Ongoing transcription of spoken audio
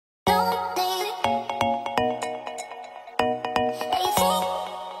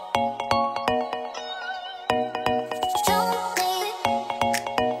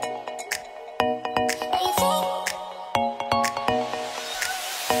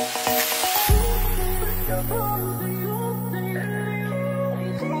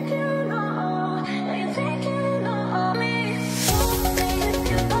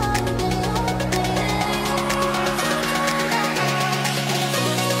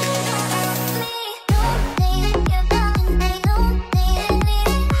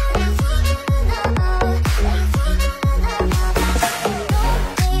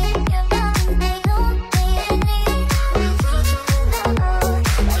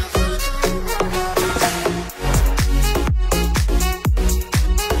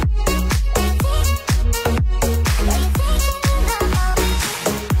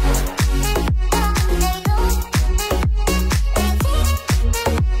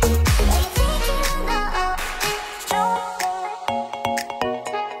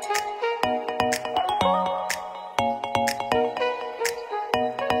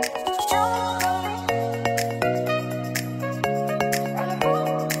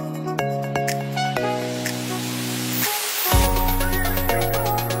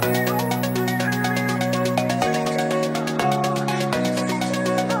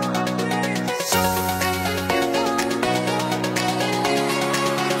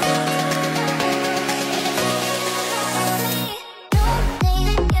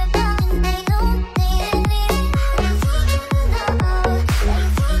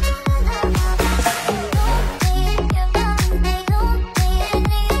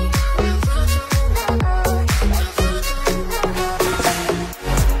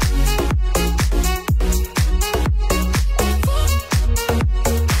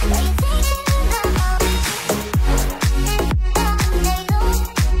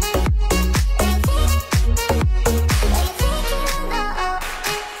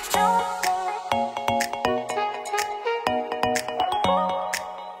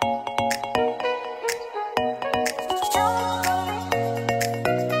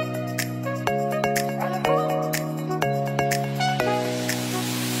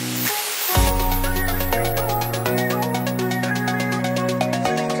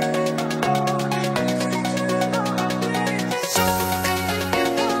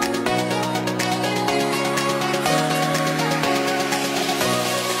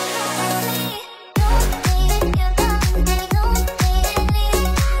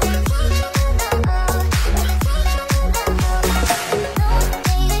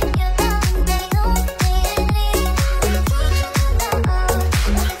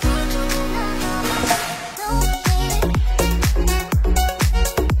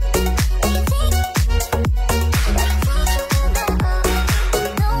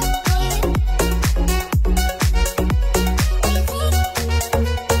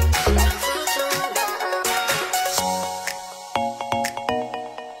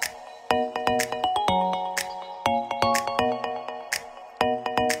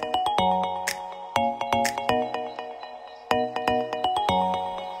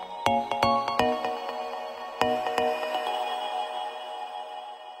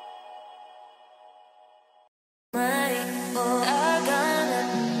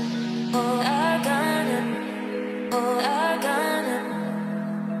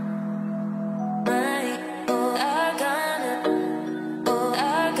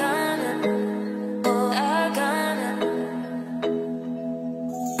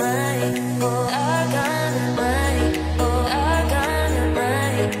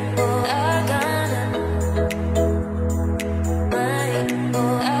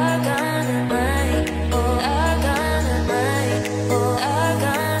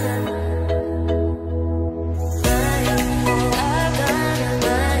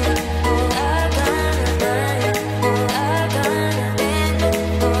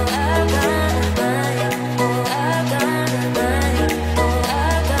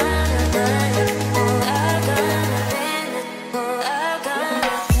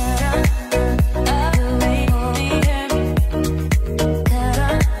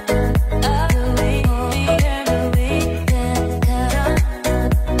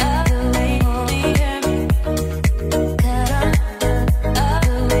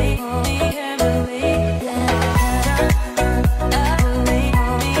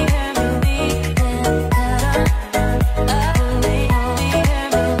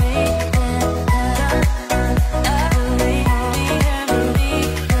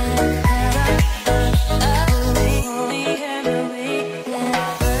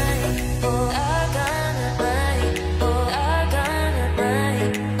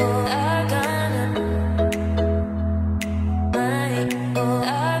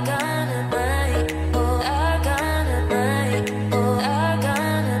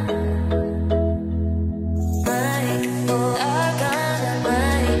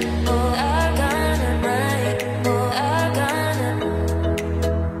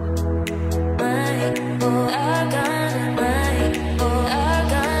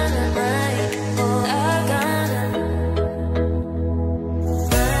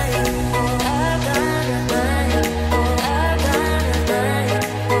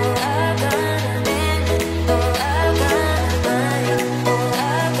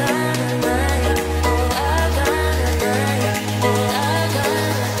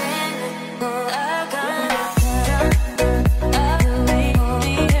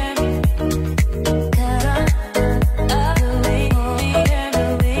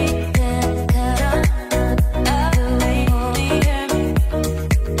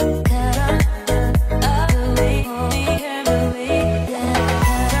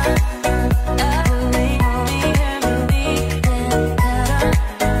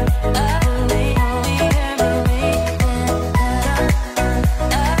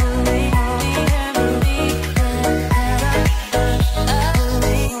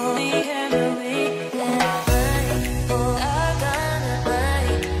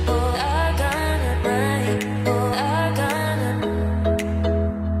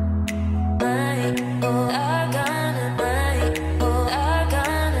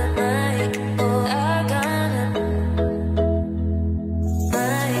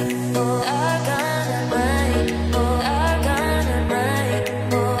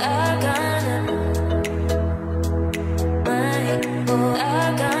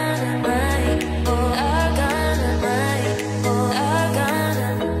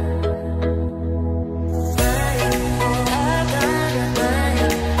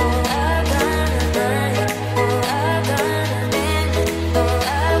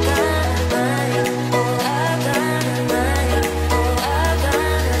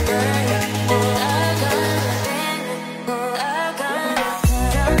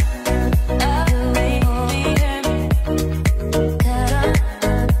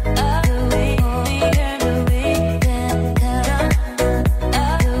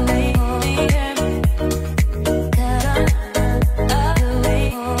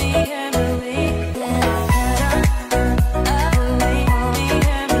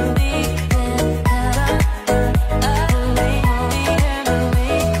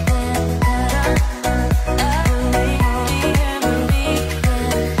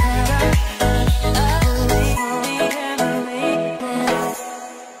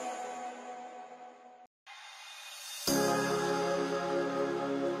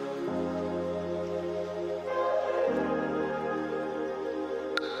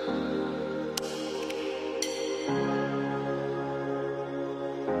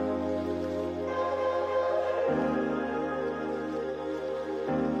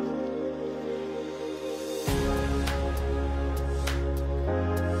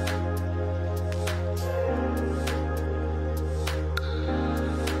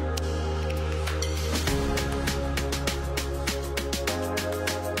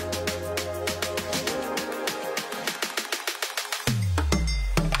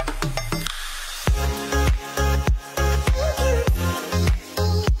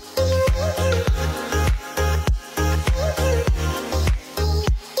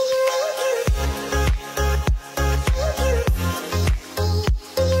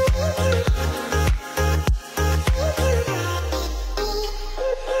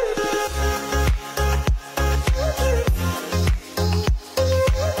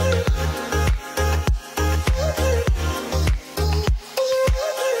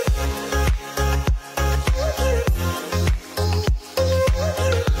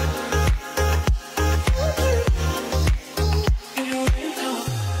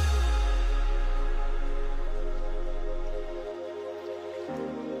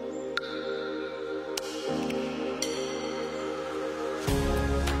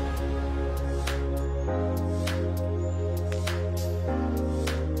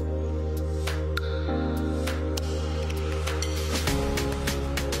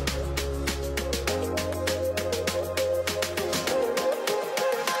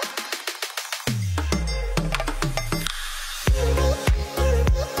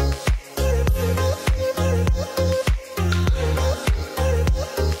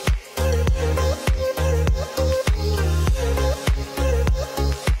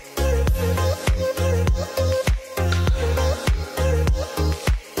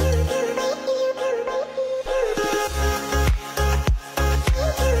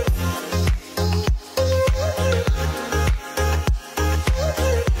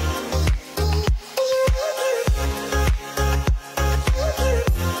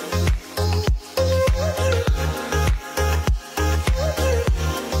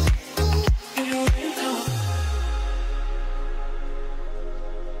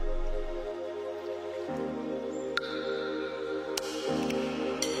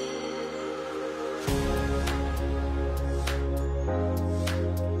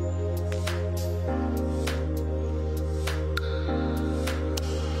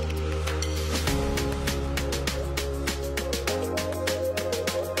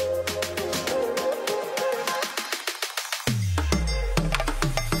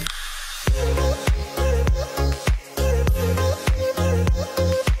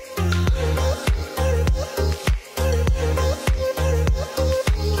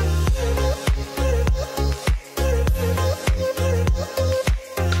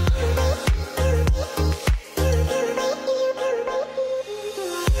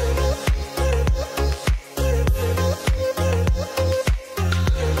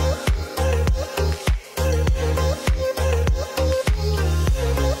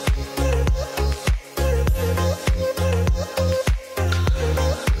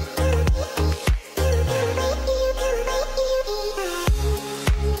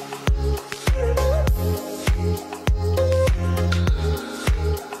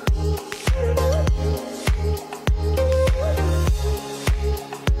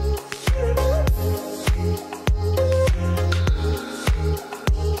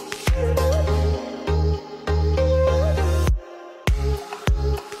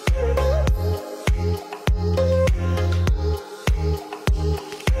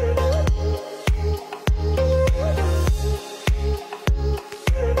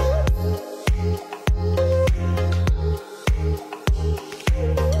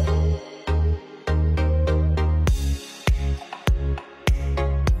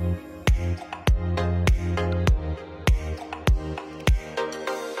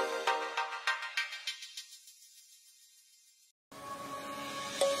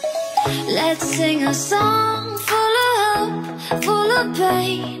Let's sing a song full of hope, full of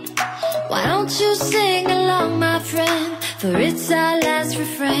pain. Why don't you sing along, my friend, for it's our last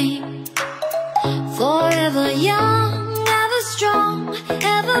refrain. Forever young, ever strong,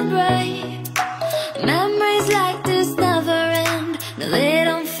 ever brave. Memories like this never end, no, they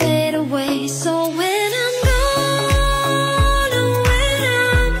don't fade away. So when I'm gone, oh, when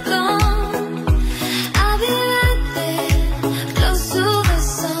I'm gone, I'll be right there, close to the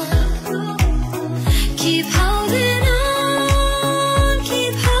sun. Keep holding on,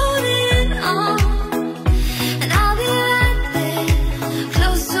 keep holding on, and I'll be right there,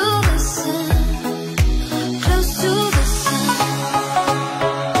 close to the sun, close to the sun.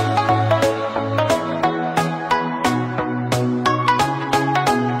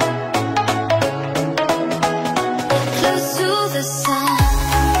 Close to the sun.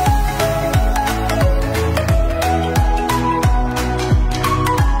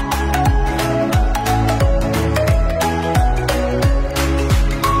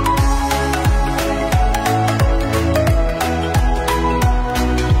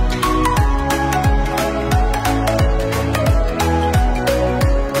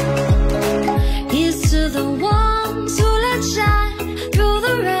 Here's to the ones who let shine through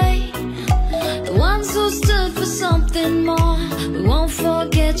the rain, the ones who stood for something more. We won't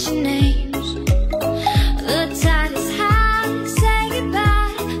forget your names. The tide is high, say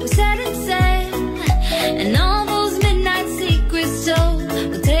goodbye, we set it sail, and all those midnight secrets told,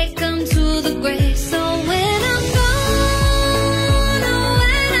 we'll take them to the grave. So when I'm gone, oh,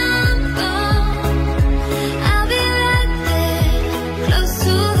 when I'm gone, I'll be right there, close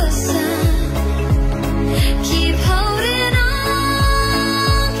to the sun. Keep holding on,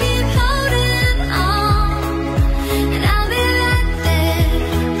 and I'll be right there,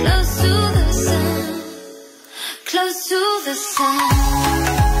 close to the sun, close to the sun.